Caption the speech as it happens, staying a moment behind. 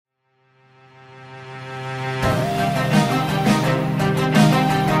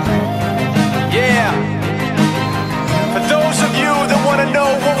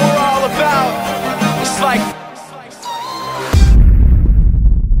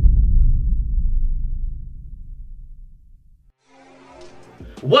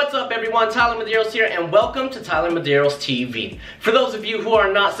everyone, TylerMedeiros here, and welcome to TylerMedeirosTV. For those of you who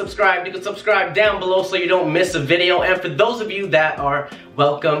are not subscribed, you can subscribe down below so you don't miss a video, and for those of you that are,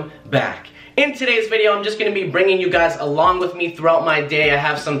 welcome back. In today's video, I'm just going to be bringing you guys along with me throughout my day. I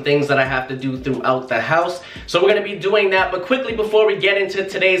have some things that I have to do throughout the house, so we're going to be doing that. But quickly before we get into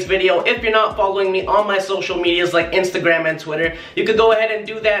today's video, if you're not following me on my social medias like Instagram and Twitter, you could go ahead and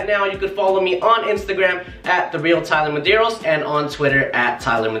do that now. You could follow me on Instagram at @TheRealTylerMedeiros and on Twitter at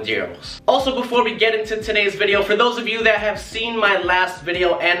TylerMedeiros. Also, before we get into today's video, for those of you that have seen my last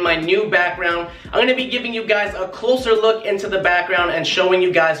video and my new background, I'm going to be giving you guys a closer look into the background and showing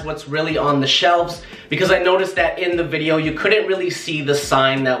you guys what's really on the shelves, because I noticed that in the video you couldn't really see the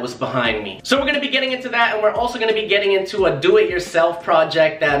sign that was behind me. So we're going to be getting into that, and we're also going to be getting into a do-it-yourself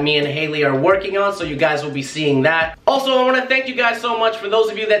project that me and Haley are working on, so you guys will be seeing that. Also, I want to thank you guys so much for those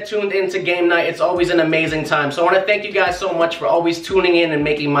of you that tuned into game night. It's always an amazing time, so I want to thank you guys so much for always tuning in and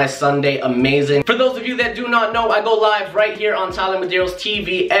making my Sunday amazing. For those of you that do not know, I go live right here on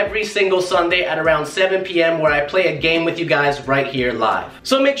TylerMedeirosTV every single Sunday at around 7 p.m. where I play a game with you guys right here live.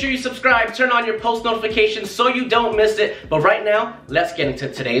 So make sure you subscribe, turn on your post notifications so you don't miss it. But right now, let's get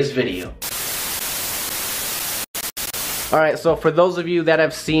into today's video. Alright, so for those of you that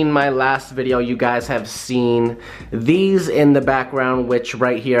have seen my last video, you guys have seen these in the background, which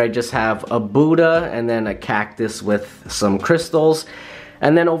right here I just have a Buddha and then a cactus with some crystals.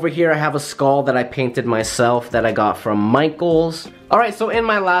 And then over here I have a skull that I painted myself that I got from Michael's. Alright, so in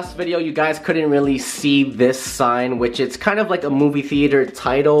my last video you guys couldn't really see this sign, which it's kind of like a movie theater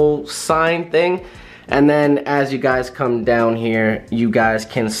title sign thing. And then as you guys come down here, you guys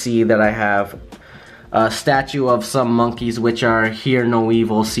can see that I have a statue of some monkeys, which are hear no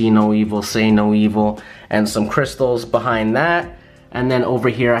evil, see no evil, say no evil, and some crystals behind that. And then over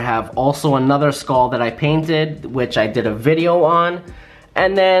here I have also another skull that I painted, which I did a video on.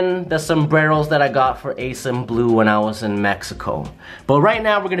 And then the sombreros that I got for Ace and Blue when I was in Mexico. But right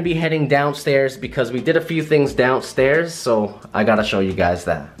now we're going to be heading downstairs because we did a few things downstairs, so I gotta show you guys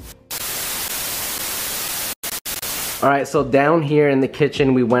that. Alright, so down here in the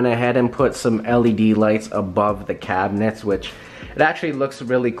kitchen we went ahead and put some LED lights above the cabinets, which it actually looks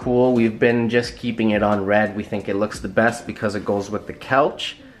really cool. We've been just keeping it on red. We think it looks the best because it goes with the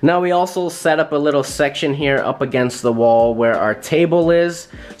couch. Now we also set up a little section here up against the wall where our table is,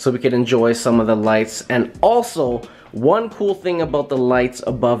 so we could enjoy some of the lights. And also, one cool thing about the lights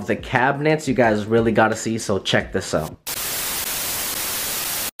above the cabinets you guys really gotta see, so check this out.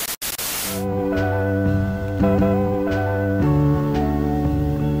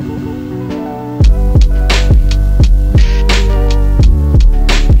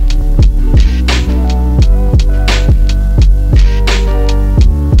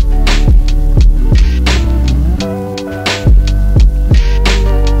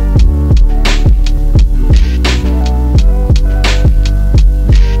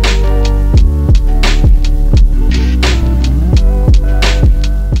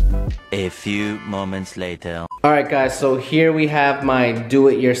 Moments later. Alright guys, so here we have my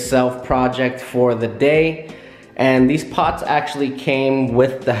do-it-yourself project for the day. And these pots actually came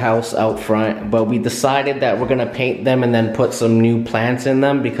with the house out front, but we decided that we're gonna paint them and then put some new plants in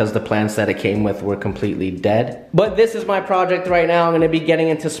them because the plants that it came with were completely dead. But this is my project right now. I'm gonna be getting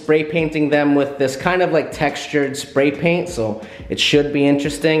into spray painting them with this kind of like textured spray paint, so it should be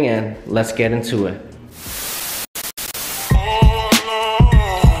interesting, and let's get into it.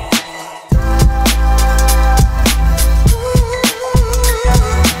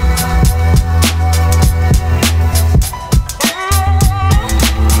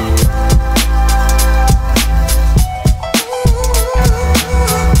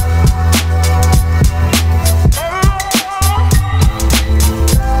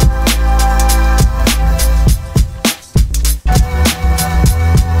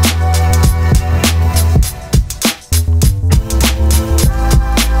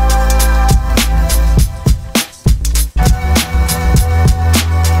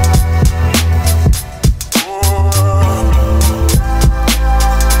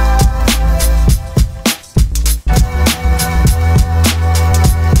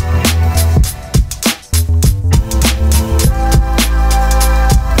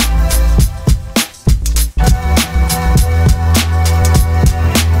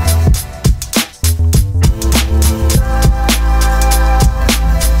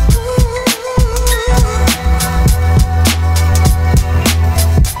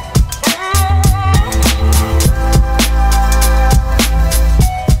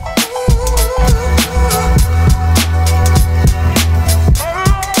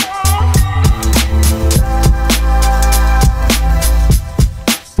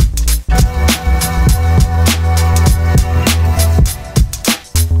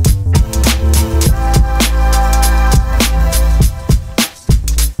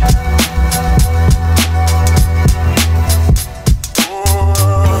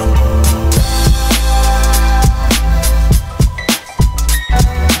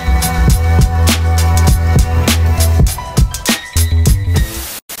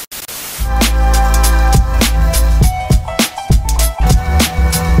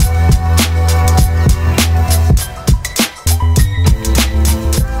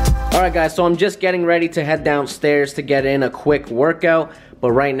 guys, so I'm just getting ready to head downstairs to get in a quick workout.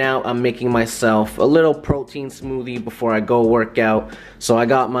 But right now, I'm making myself a little protein smoothie before I go work out. So I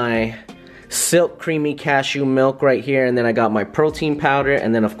got my Silk Creamy Cashew Milk right here, and then I got my protein powder,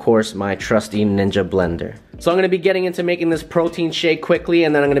 and then of course my trusty Ninja blender. So I'm gonna be getting into making this protein shake quickly,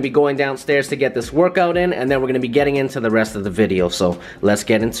 and then I'm gonna be going downstairs to get this workout in, and then we're gonna be getting into the rest of the video. So let's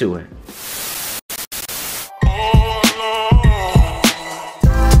get into it.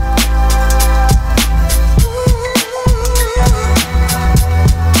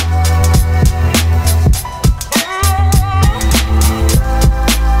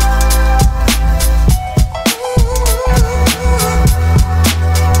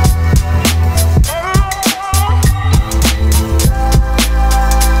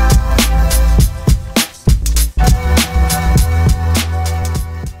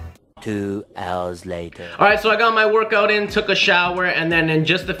 Later. Alright, so I got my workout in, took a shower, and then in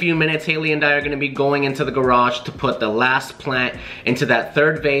just a few minutes, Haley and I are going to be going into the garage to put the last plant into that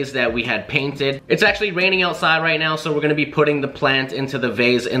third vase that we had painted. It's actually raining outside right now, so we're going to be putting the plant into the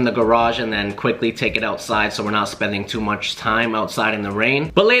vase in the garage and then quickly take it outside so we're not spending too much time outside in the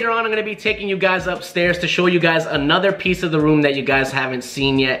rain. But later on, I'm going to be taking you guys upstairs to show you guys another piece of the room that you guys haven't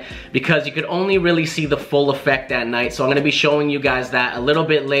seen yet, because you could only really see the full effect at night. So I'm going to be showing you guys that a little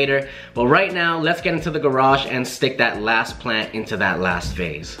bit later. But right now, let's get into the garage and stick that last plant into that last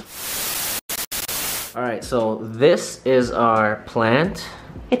vase. Alright, so this is our plant.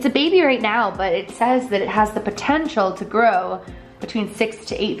 It's a baby right now, but it says that it has the potential to grow between 6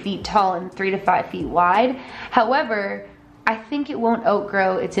 to 8 feet tall and 3 to 5 feet wide. However, I think it won't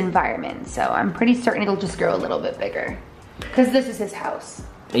outgrow its environment, so I'm pretty certain it'll just grow a little bit bigger. Because this is his house.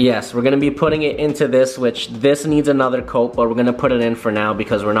 Yes, we're going to be putting it into this, which this needs another coat, but we're going to put it in for now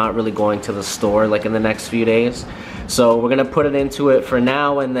because we're not really going to the store like in the next few days. So we're going to put it into it for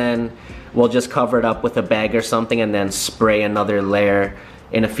now, and then we'll just cover it up with a bag or something and then spray another layer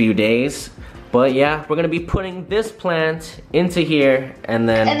in a few days. But yeah, we're going to be putting this plant into here, and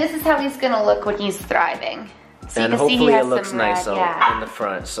then... And this is how he's going to look when he's thriving. So and hopefully it looks nice in the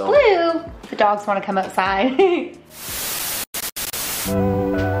front. So blue! The dogs want to come outside.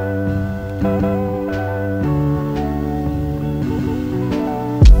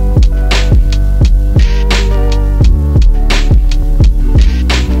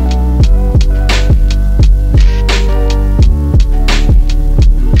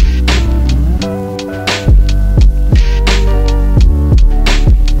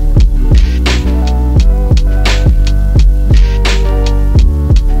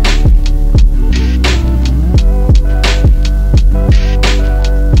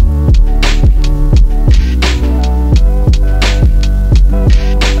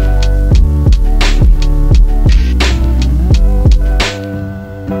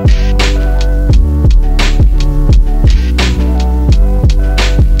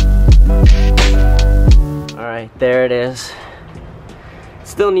 there it is.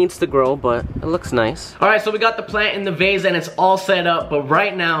 Still needs to grow, but it looks nice. Alright, so we got the plant in the vase and it's all set up, but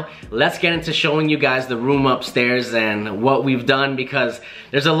right now, let's get into showing you guys the room upstairs and what we've done, because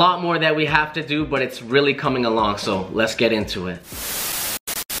there's a lot more that we have to do, but it's really coming along, so let's get into it.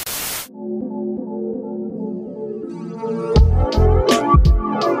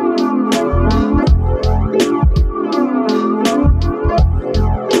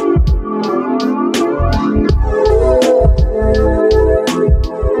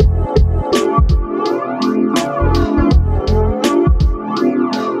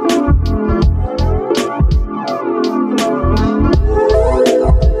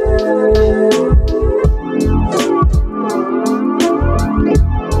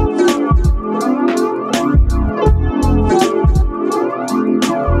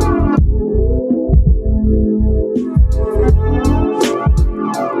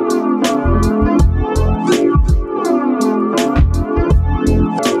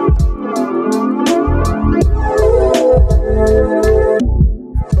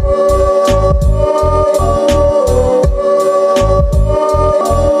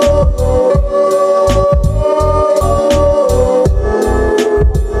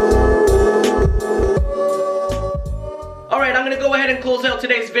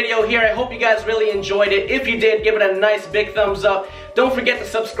 Today's video here. I hope you guys really enjoyed it. If you did, give it a nice big thumbs up. Don't forget to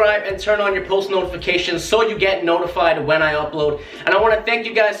subscribe and turn on your post notifications so you get notified when I upload. And I want to thank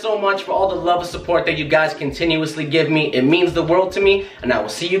you guys so much for all the love and support that you guys continuously give me. It means the world to me, and I will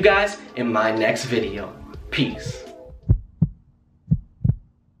see you guys in my next video. Peace.